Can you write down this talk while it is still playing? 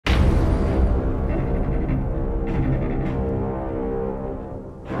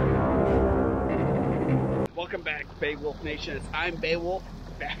Welcome back, Beowulf Nation. I'm Beowulf,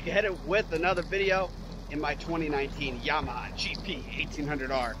 back at it with another video in my 2019 Yamaha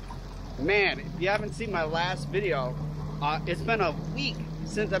GP1800R. Man, if you haven't seen my last video, it's been a week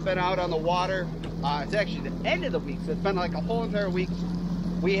since I've been out on the water. It's actually the end of the week, so it's been like a whole entire week.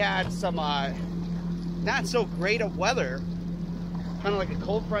 We had some not so great of weather, kind of like a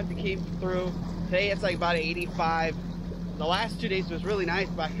cold front that came through. Today it's like about 85. The last 2 days was really nice,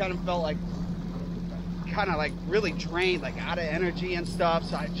 but I kind of felt like really drained, like out of energy and stuff,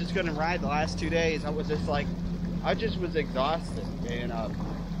 so I just couldn't ride the last 2 days. I was exhausted and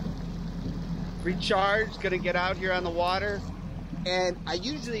recharged, gonna get out here on the water. And I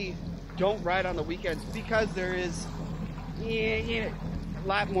usually don't ride on the weekends because there is a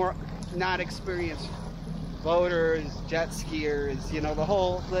lot more not experienced boaters, jet skiers, you know,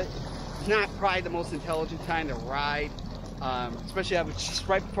 it's not probably the most intelligent time to ride. Especially I was just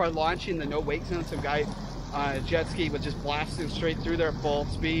right before launching the no wake zone, some guy on a jet ski was just blasting straight through there at full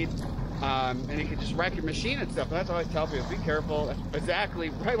speed, and he could just wreck your machine and stuff. And that's all I tell people, be careful. That's exactly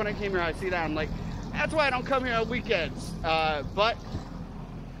right when I came here, I see that, I'm like, that's why I don't come here on weekends. But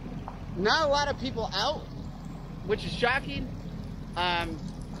not a lot of people out, which is shocking. And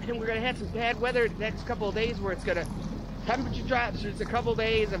we're gonna have some bad weather the next couple of days where it's gonna temperature drops. There's a couple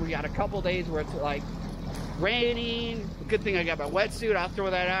days, and we got a couple days where it's like raining. Good thing I got my wetsuit. I'll throw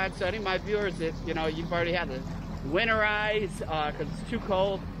that on. So any of my viewers, if you know you've already had the winterize because it's too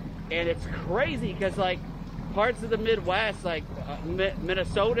cold, and it's crazy because like parts of the Midwest, like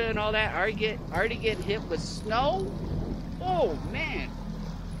Minnesota and all that, already getting hit with snow. Oh man!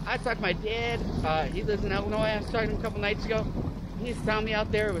 I talked to my dad. He lives in Illinois. I was talking to him a couple nights ago. He's telling me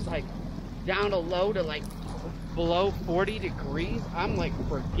out there it was like down to low to like below 40 degrees. I'm like,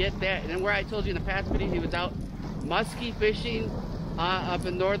 forget that. And then where I told you in the past video, he was out muskie fishing up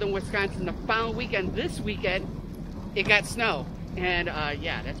in northern Wisconsin. The following weekend, this weekend, it got snow. And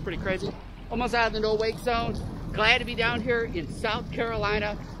yeah, that's pretty crazy. Almost out of the no wake zone. Glad to be down here in South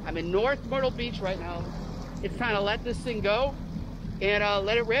Carolina. I'm in North Myrtle Beach right now. It's time to let this thing go and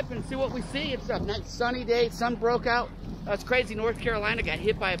let it rip and see what we see. It's a nice sunny day. Sun broke out. That's crazy. North Carolina got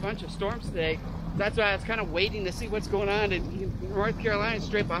hit by a bunch of storms today. That's why I was kind of waiting to see what's going on in North Carolina,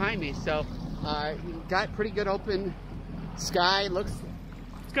 straight behind me. So got pretty good open sky.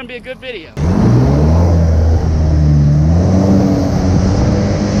 It's gonna be a good video.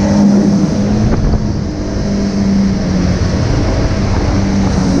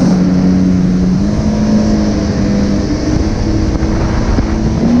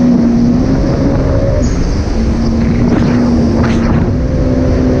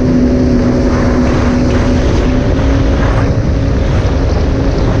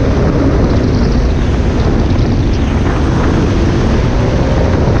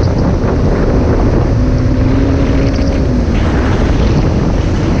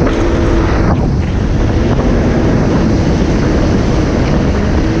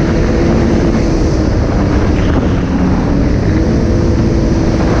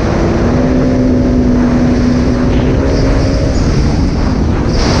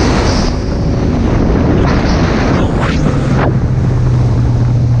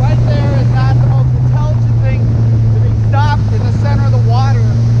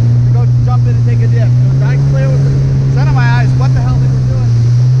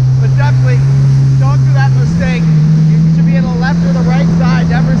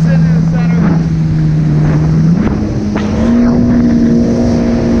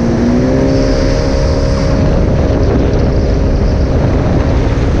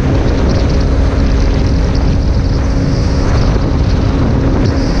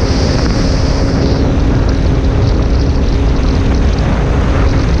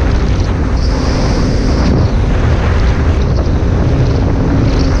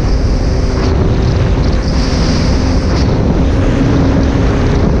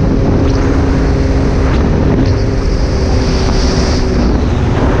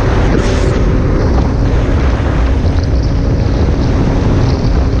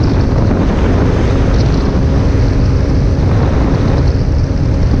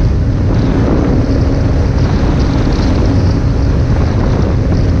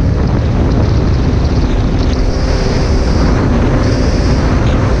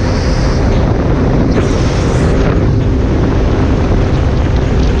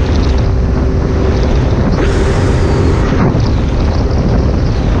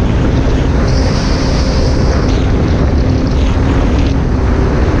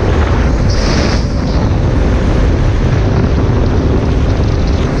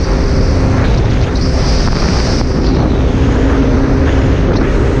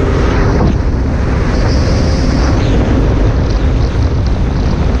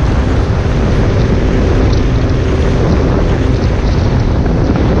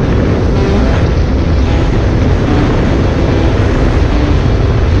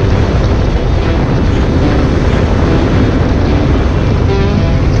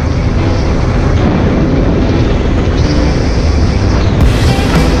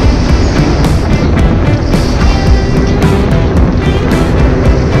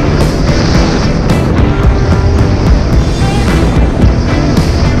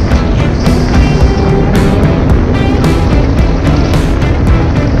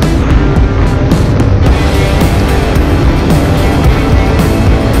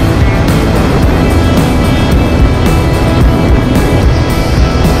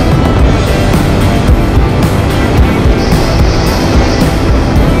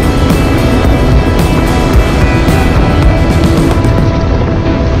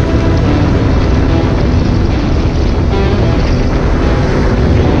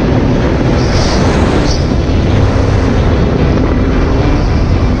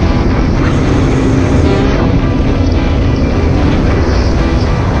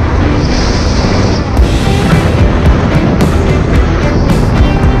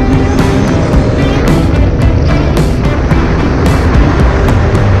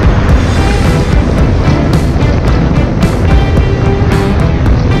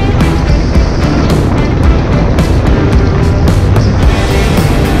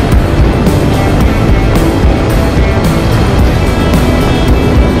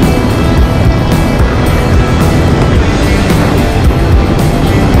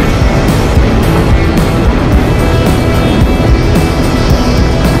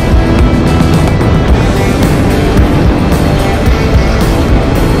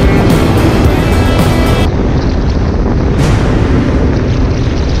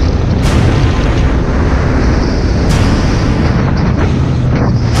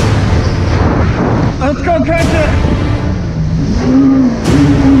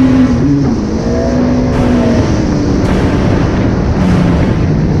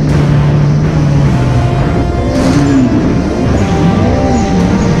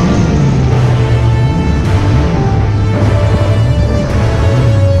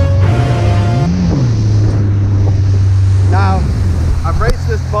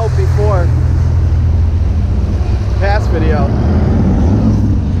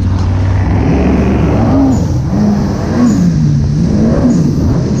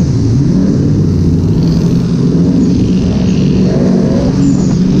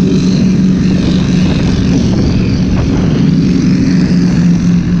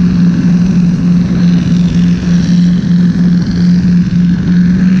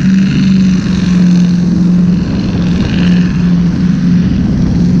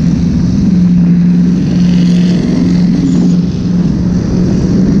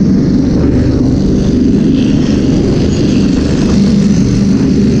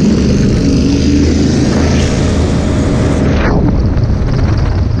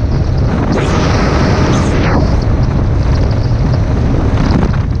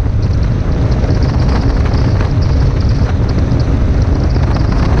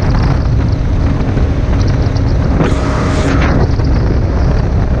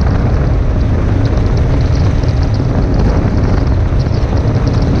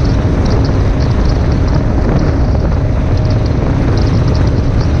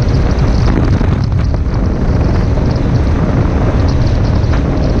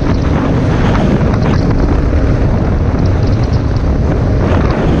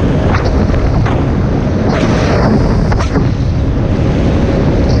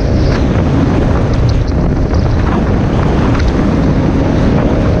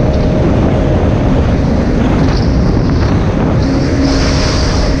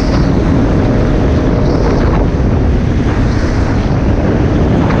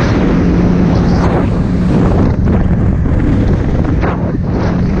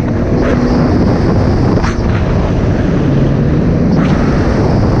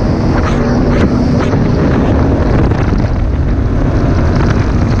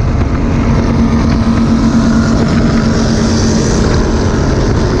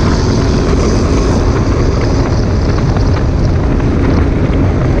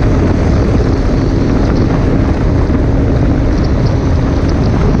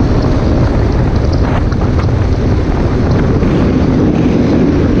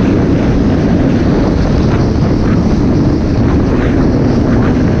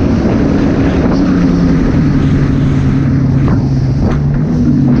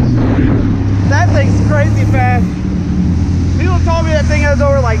 that thing has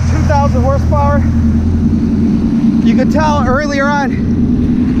over like 2,000 horsepower. You could tell earlier on,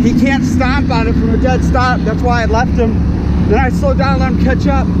 he can't stomp on it from a dead stop. That's why I left him. Then I slowed down, let him catch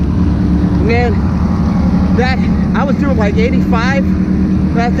up. Man, that, I was doing like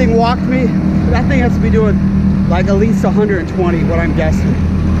 85. That thing walked me. That thing has to be doing like at least 120, what I'm guessing.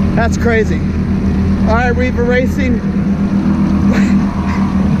 That's crazy. All right, Riva Racing.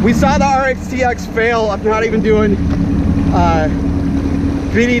 We saw the RXT-X fail. I'm not even doing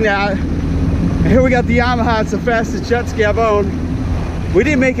beating that. And here we got the Yamaha. It's the fastest jet ski I've owned. We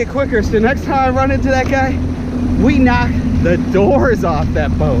didn't make it quicker, so next time I run into that guy, we knocked the doors off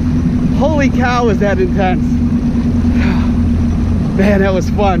that boat. Holy cow, was that intense. Man, that was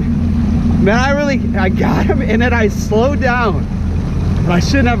fun. Man, I got him, and then I slowed down. And I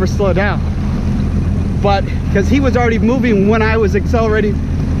should never slow down. But, because he was already moving when I was accelerating,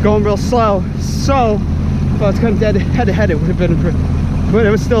 going real slow. So, if I was kind of dead head to head, it would have been, but it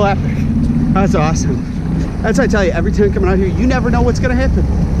was still epic. That's awesome. That's what I tell you, every time coming out here, you never know what's gonna happen.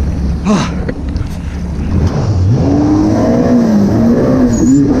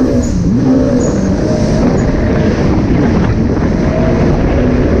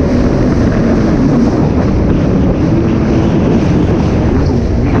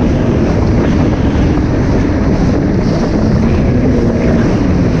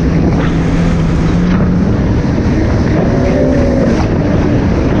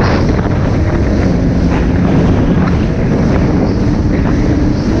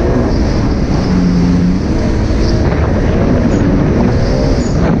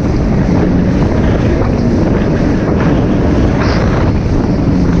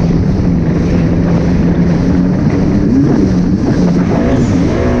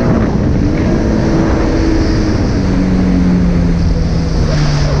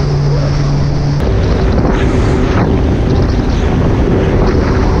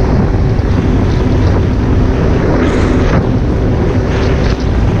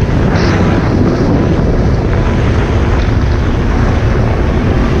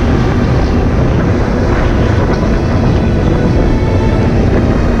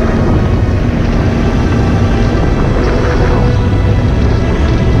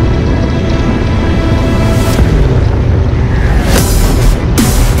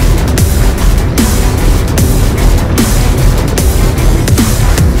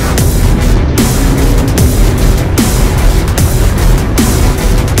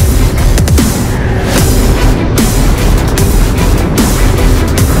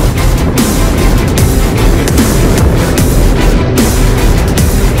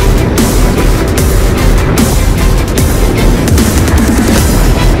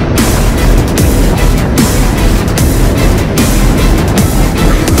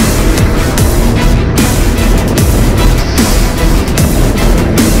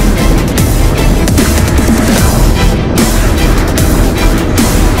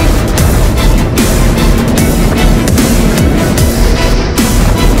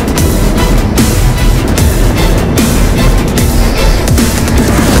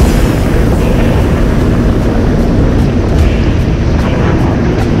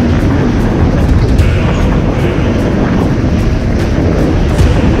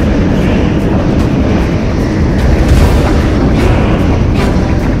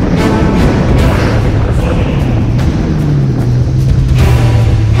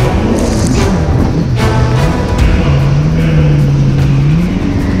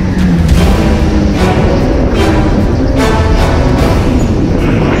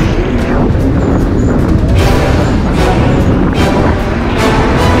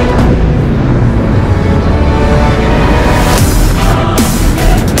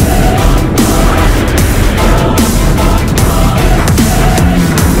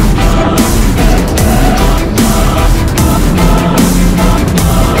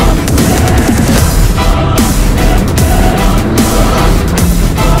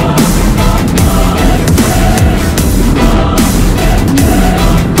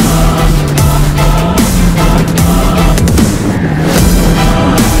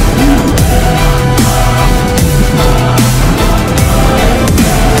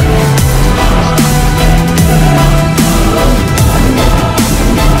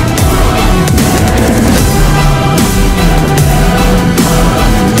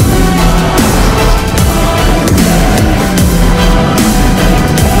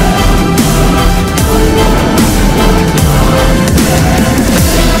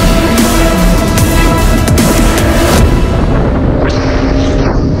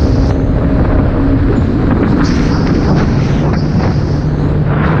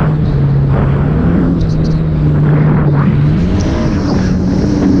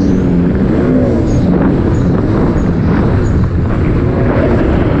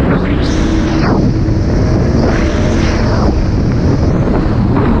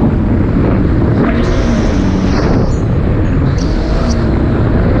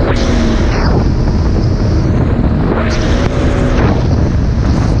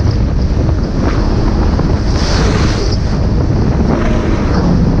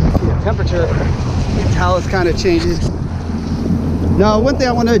 temperature, you can tell it's kind of changing. Now, one thing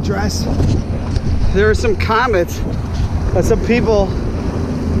I want to address, there are some comments of some people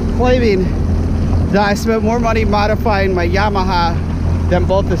claiming that I spent more money modifying my Yamaha than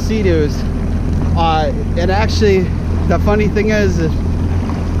both the Sea Doos. And actually, the funny thing is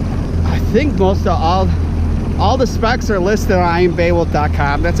I think most of all the specs are listed on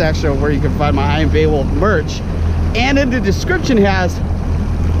IamBeowulf.com. That's actually where you can find my I Am Beowulf merch. And in the description has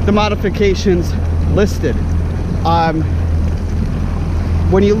the modifications listed.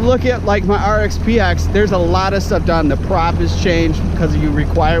 When you look at like my RXP X, there's a lot of stuff done. The prop is changed because you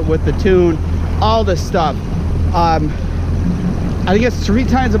require it with the tune, all this stuff. I think it's 3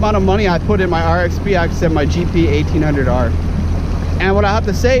 times the amount of money I put in my RXP X and my GP1800R. And what I have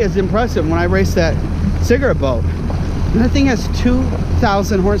to say is impressive. When I raced that cigarette boat, and that thing has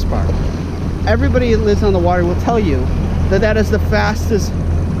 2,000 horsepower. Everybody that lives on the water will tell you that that is the fastest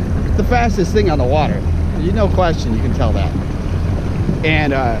thing on the water. You no question, you can tell that.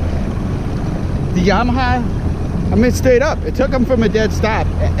 And the Yamaha, I mean, it stayed up. It took them from a dead stop.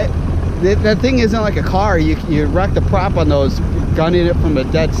 That thing isn't like a car. You wreck the prop on those, gunning it from a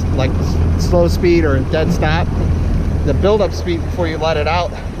dead, like slow speed or a dead stop. The build-up speed before you let it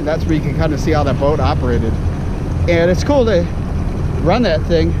out, and that's where you can kind of see how that boat operated. And it's cool to run that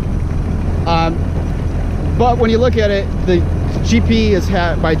thing. But when you look at it, the GP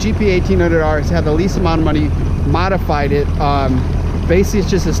my GP1800R has had the least amount of money modified it. Basically, it's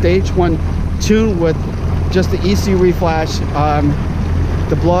just a stage 1 tune with just the ECU reflash,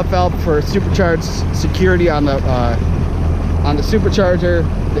 the blow-up valve for supercharged security on the supercharger,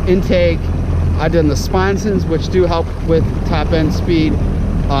 the intake. I've done the Sponsons, which do help with top-end speed,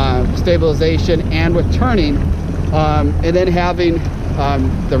 stabilization, and with turning. And then having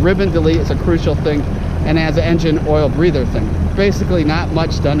the ribbon delete is a crucial thing, and has an engine oil breather thing. Basically, not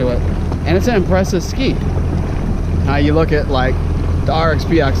much done to it, and it's an impressive ski. Now you look at like the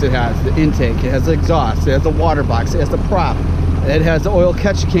RXP X, it has the intake, it has the exhaust, it has the water box, it has the prop, it has the oil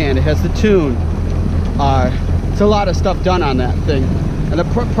catch can, it has the tune. It's a lot of stuff done on that thing. And the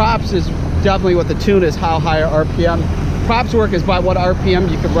props is definitely what the tune is, how high RPM. Props work is by what RPM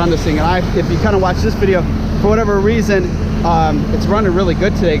you can run this thing. And if you kind of watch this video, for whatever reason, it's running really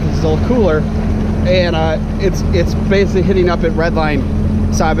good today because it's a little cooler. And it's basically hitting up at redline.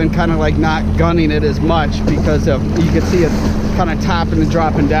 So I've been kind of like not gunning it as much because of, you can see it kind of topping and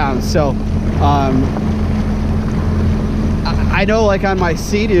dropping down. So I know like on my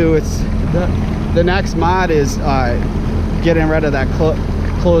Sea Doo, it's the next mod is getting rid of that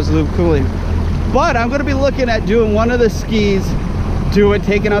closed loop cooling. But I'm going to be looking at doing one of the skis,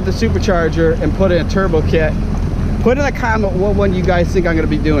 taking out the supercharger and put in a turbo kit. Put in a comment what one you guys think I'm going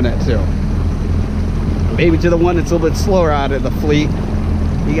to be doing it to. Maybe to the one that's a little bit slower out of the fleet.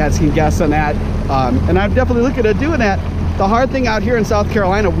 You guys can guess on that. And I'm definitely looking at doing that. The hard thing out here in South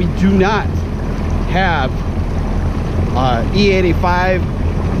Carolina, we do not have E85.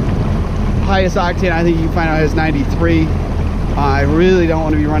 Highest octane I think you can find out is 93. I really don't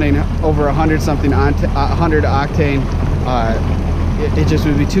want to be running over 100 something on 100 octane. It just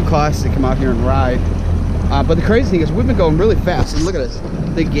would be too costly to come out here and ride. But the crazy thing is we've been going really fast. And look at this,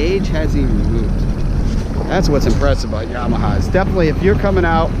 the gauge hasn't even moved. That's what's impressive about Yamaha. It's definitely, if you're coming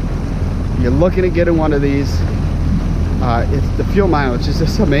out, you're looking at getting one of these, it's the fuel mileage is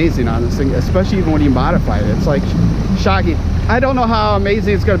just amazing on this thing, especially even when you modify it. It's like shocking. I don't know how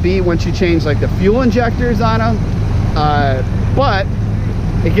amazing it's going to be once you change like the fuel injectors on them, but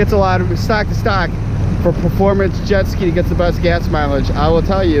it gets a lot of stock to stock for performance jet ski to get the best gas mileage. I will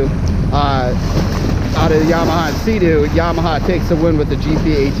tell you, out of the Yamaha and Sea Doo, Yamaha takes the win with the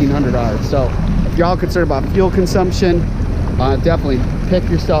GP1800R. So if you're all concerned about fuel consumption, definitely pick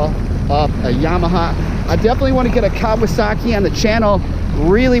yourself up a Yamaha. I definitely want to get a Kawasaki on the channel.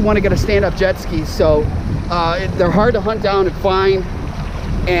 Really want to get a stand-up jet ski. So they're hard to hunt down and find.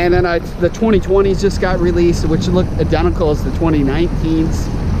 And then the 2020s just got released, which look identical as the 2019s.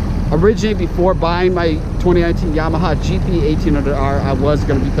 Originally, before buying my 2019 Yamaha GP1800R, I was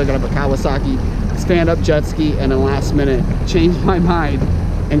going to be picking up a Kawasaki stand-up jet ski, and then last minute changed my mind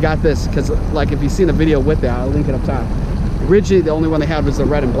and got this, because like if you've seen a video with that, I'll link it up top. Originally, the only one they had was the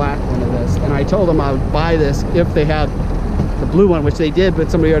red and black one of this, and I told them I would buy this if they had the blue one, which they did, but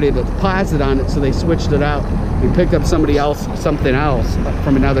somebody already had a deposit on it, so they switched it out. We picked up something else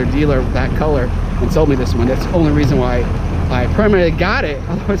from another dealer with that color and sold me this one. That's the only reason why I primarily got it.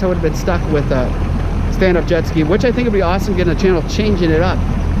 Otherwise, I would have been stuck with a stand-up jet ski, which I think would be awesome getting a channel changing it up.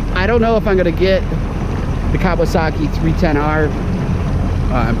 I don't know if I'm going to get the Kawasaki 310R,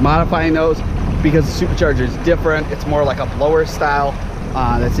 modifying those, because the supercharger is different. It's more like a blower style.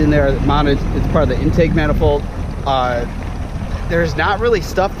 that's in there mounted. It's part of the intake manifold. There's not really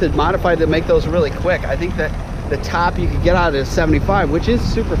stuff to modify to make those really quick. I think that the top you could get out of 75, which is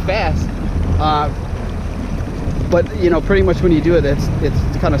super fast. But you know, pretty much when you do it,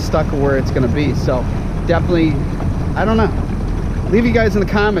 it's kind of stuck where it's going to be. So definitely, I don't know. Leave you guys in the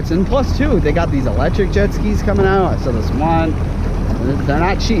comments. And plus too, they got these electric jet skis coming out. I saw this one. They're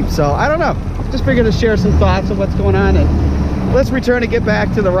not cheap. So I don't know. Just figured to share some thoughts of what's going on. And let's return and get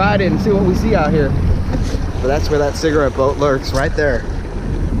back to the ride and see what we see out here. But that's where that cigarette boat lurks, right there.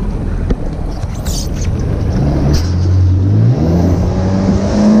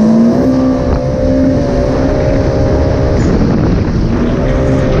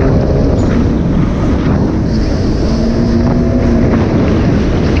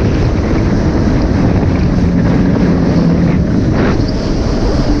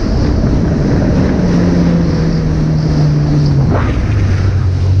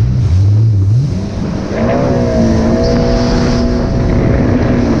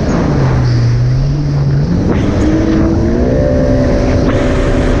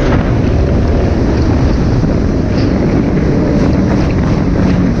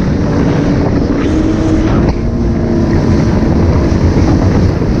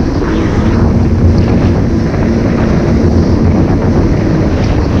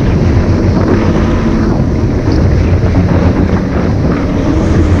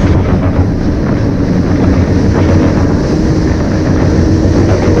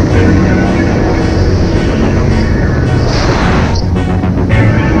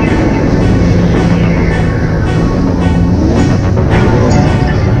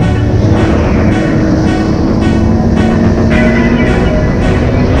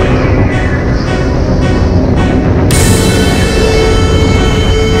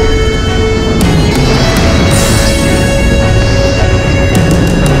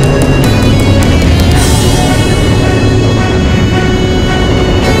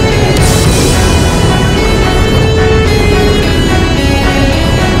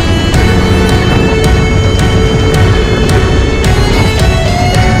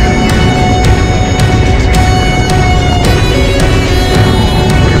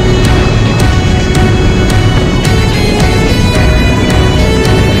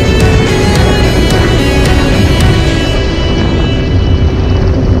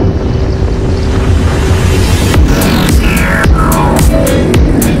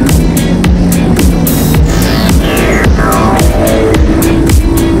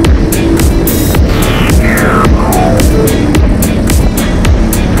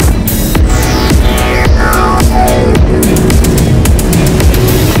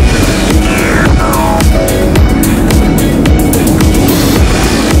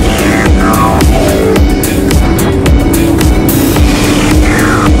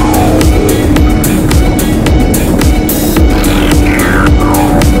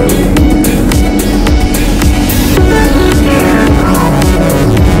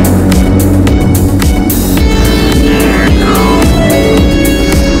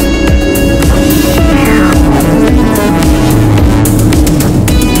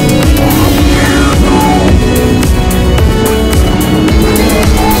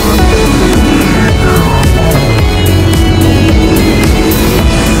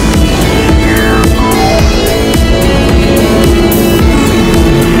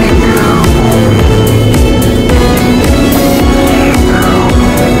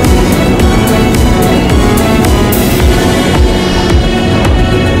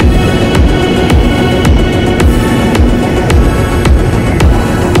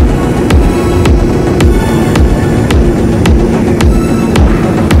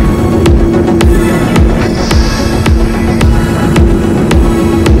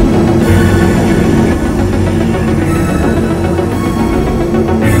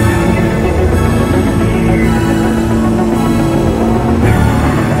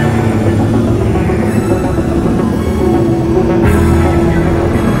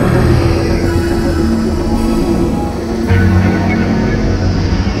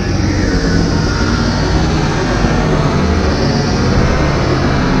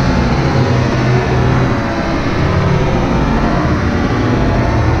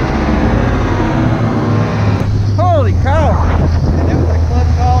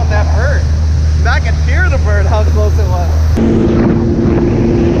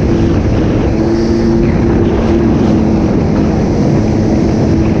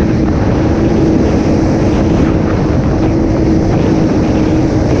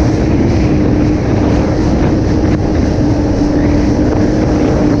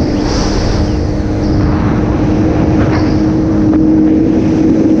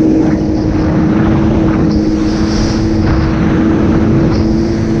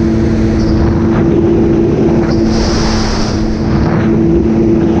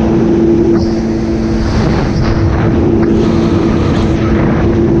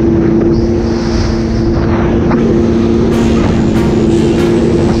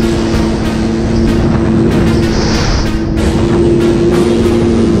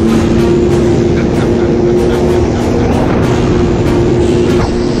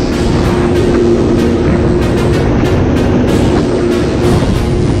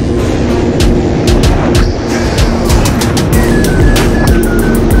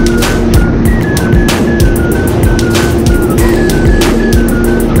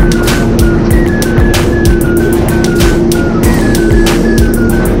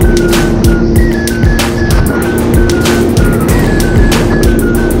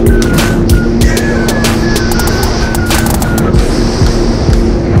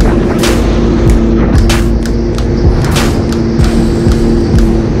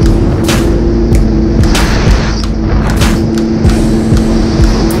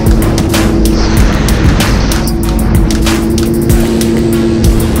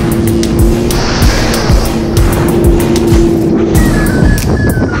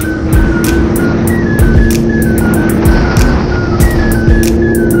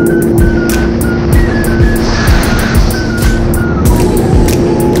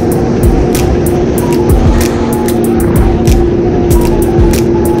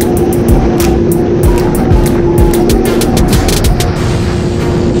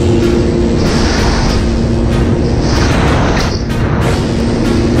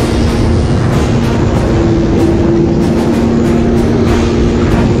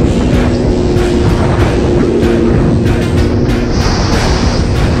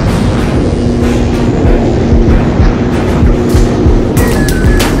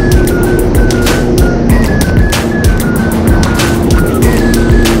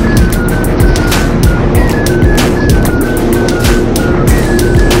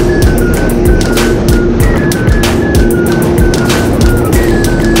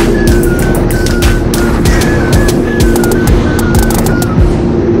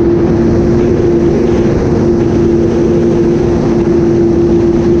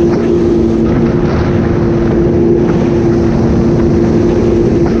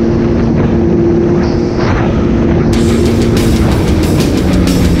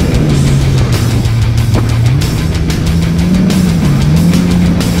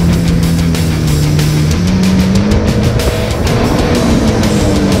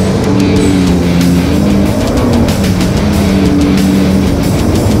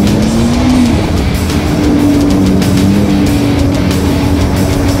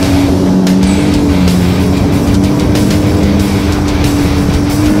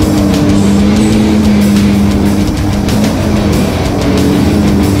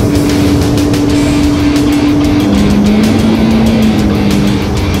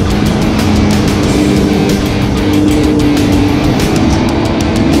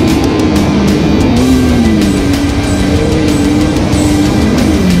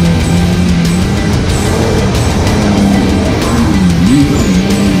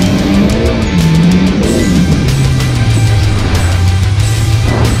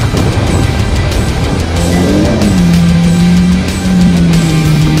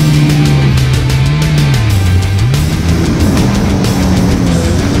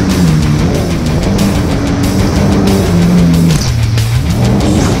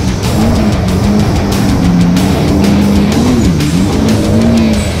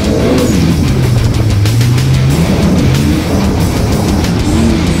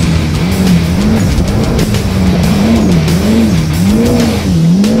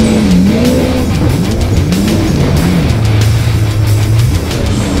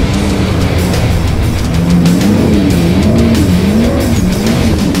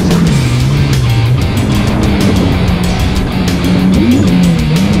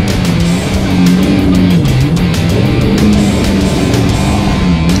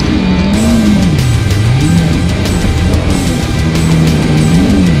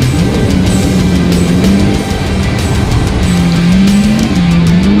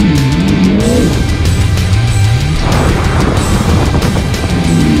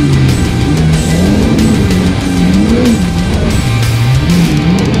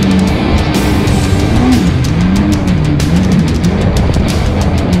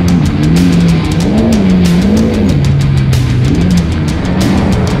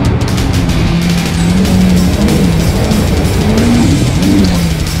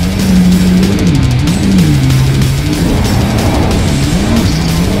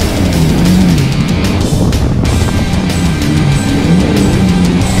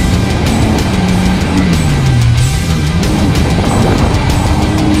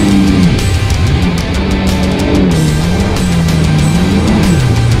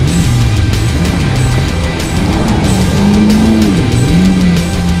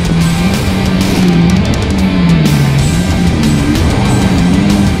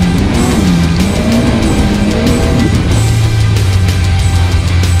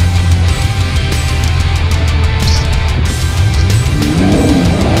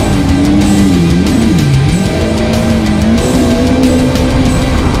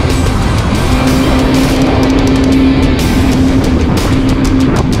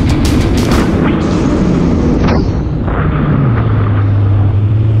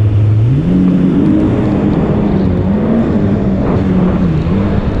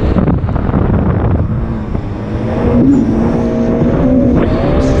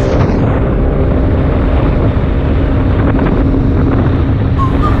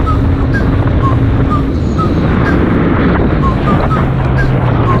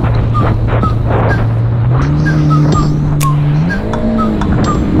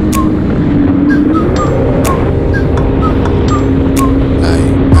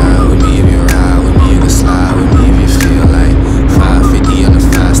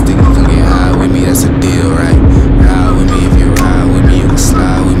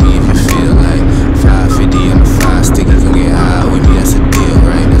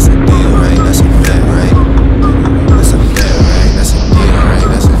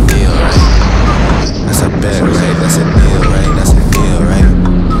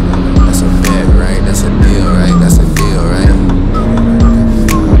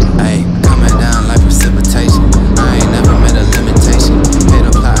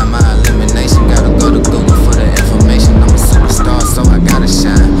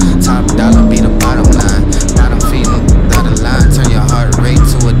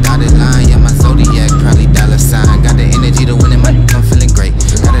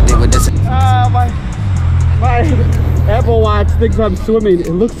 why I'm swimming.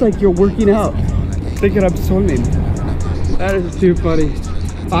 It looks like you're working out, thinking I'm swimming. That is too funny.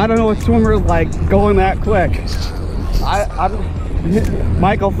 I don't know what swimmers like going that quick.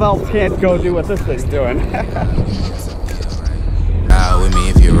 Michael Phelps can't go do what this thing's doing. Ride with me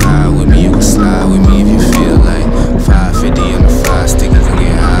if you ride with me, you can slide with me if you feel like 550 on the 5 stick, you can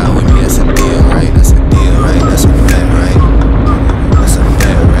get high with me. That's a deal, right? That's a deal, right? That's a bet, right? That's a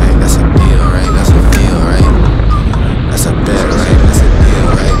bet, right? That's a deal, right? That's a deal, right? That's a bet, right? That's a deal,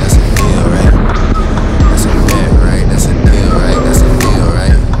 right? That's a deal, right? That's a bet, right? That's a deal, right? That's a deal,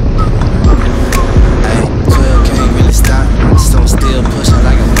 right? Hey, 12 can't really stop. I just don't still pushing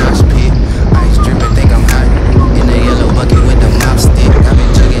like a mosh pit. Ice dripping, think I'm hot in the yellow bucket with the mop stick. I've been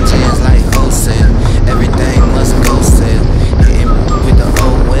jugging chairs like wholesale. Everything must go sell. Hitting with the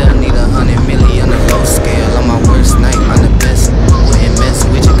old well, need 100 million on the low scale. On my worst night, I'm the best. Wouldn't mess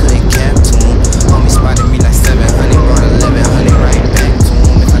with you, couldn't cap to him. Homie spotted me like 700, brought 1100 right back to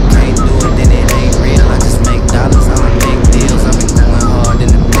him. If I can't do it, then it ain't real. I just make dollars, I don't make deals. I've been going hard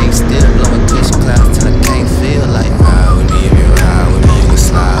in the bank, still blowing glitch clouds till I can't feel like. Ride with me if you ride with me, you can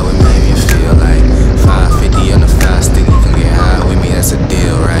slide with me if you feel like 550 on the 5 stick, you can get high with me, that's a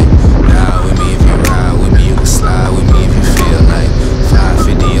deal, right? Ride with me if you ride with me, you can slide with me if you feel like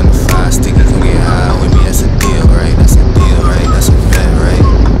 550 on the 5 stick, you can get high with me, that's a deal, right? That's a deal, right? That's a bet, right?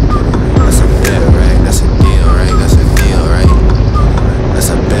 That's a bet, right? That's a deal, right? That's a deal, right? That's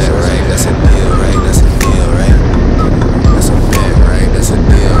a bet, right? That's a deal, right? That's a deal, right? That's a bet, right? That's a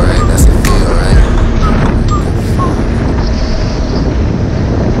deal, right? That's a deal, right?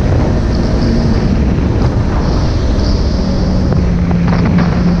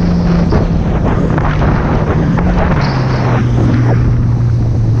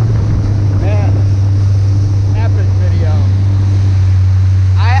 Man, epic video.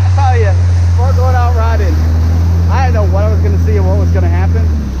 I tell you, before going out riding, I didn't know what I was going to see and what was going to happen,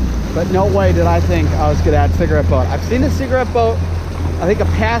 but no way did I think I was going to add cigarette boat. I've seen a cigarette boat. I think a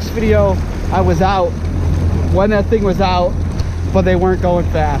past video I was out when that thing was out, but they weren't going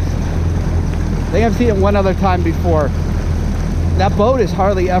fast. I think I've seen it one other time before. That boat is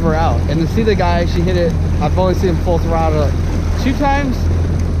hardly ever out, and to see the guy actually hit it, I've only seen him full throttle 2 times,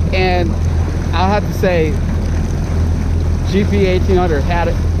 and I'll have to say GP1800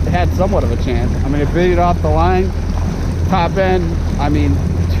 had somewhat of a chance. I mean, it beat it off the line, top end. I mean,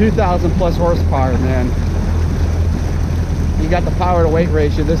 2,000 plus horsepower, man. You got the power to weight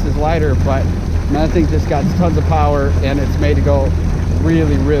ratio. This is lighter, but man, that thing just got tons of power, and it's made to go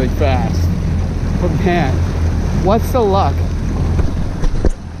really, really fast. But man, what's the luck?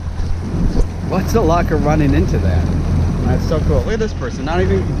 What's the luck of running into that? That's so cool. Look at this person. Not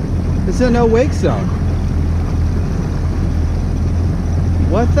even, it's in no wake zone.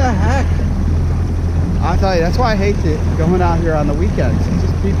 What the heck? I'll tell you, that's why I hate going out here on the weekends. It's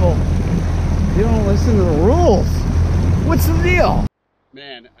just people, they don't listen to the rules. What's the deal?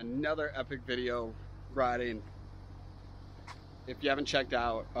 Man, another epic video riding. If you haven't checked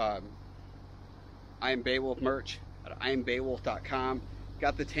out I Am Beowulf merch at IamBeowulf.com.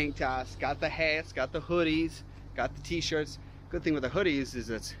 Got the tank tops, got the hats, got the hoodies, got the t-shirts. Good thing with the hoodies is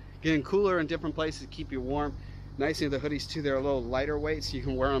it's getting cooler in different places to keep you warm. Nice thing with the hoodies too, they're a little lighter weight, so you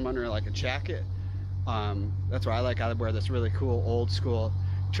can wear them under like a jacket. That's why I like. I wear this really cool old school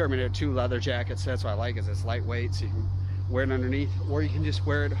Terminator 2 leather jacket. So that's what I like, is it's lightweight, so you can wear it underneath, or you can just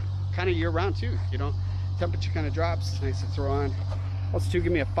wear it kind of year round too. You know, temperature kind of drops, it's nice to throw on. Also too,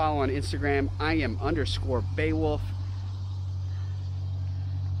 give me a follow on Instagram. IAM_Beowulf.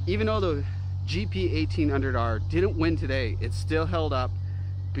 Even though the GP1800R didn't win today, it still held up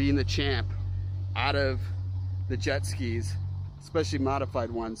being the champ out of the jet skis, especially modified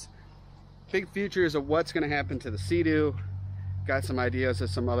ones. Big futures of what's going to happen to the Sea Doo. Got some ideas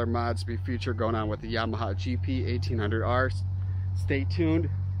of some other mods to be future going on with the Yamaha GP1800R. Stay tuned.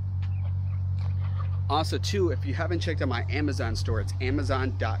 Also too, if you haven't checked out my Amazon store, it's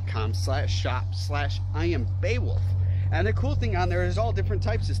amazon.com/shop/IamBeowulf. And the cool thing on there is all different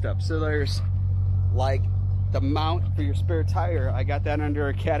types of stuff. So there's like the mount for your spare tire. I got that under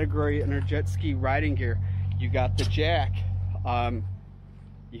a category under jet ski riding gear. You got the jack, you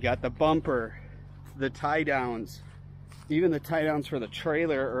got the bumper, the tie downs, even the tie downs for the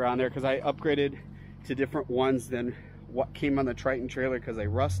trailer are on there, because I upgraded to different ones than what came on the Triton trailer because they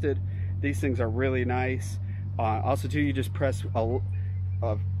rusted. These things are really nice. Also too, you just press a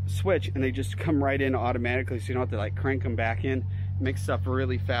switch and they just come right in automatically, so you don't have to like crank them back in. Makes stuff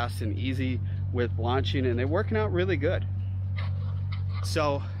really fast and easy with launching, and they're working out really good.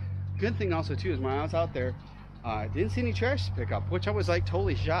 So good thing also too is when I was out there, I didn't see any trash to pick up, which I was like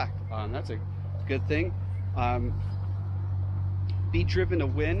totally shocked. That's a good thing. Be driven to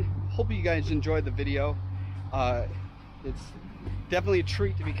win. Hope you guys enjoyed the video. It's definitely a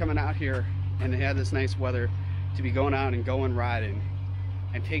treat to be coming out here and to have this nice weather, to be going out and going riding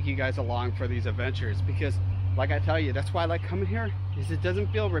and take you guys along for these adventures, because like I tell you, that's why I like coming here, is it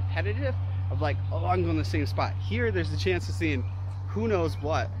doesn't feel repetitive of like, oh, I'm going to the same spot. Here there's a chance of seeing who knows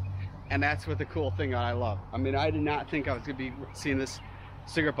what, and that's what the cool thing I love. I mean, I did not think I was going to be seeing this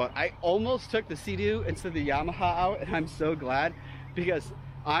cigarette boat. I almost took the Sea Doo instead of the Yamaha out, and I'm so glad, because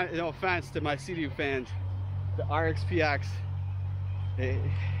no offense to my Sea Doo fans, the RXP X,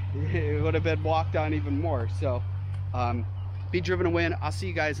 it would have been walked on even more. So be driven to win. I'll see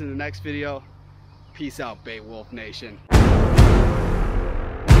you guys in the next video. Peace out, Beowulf Nation.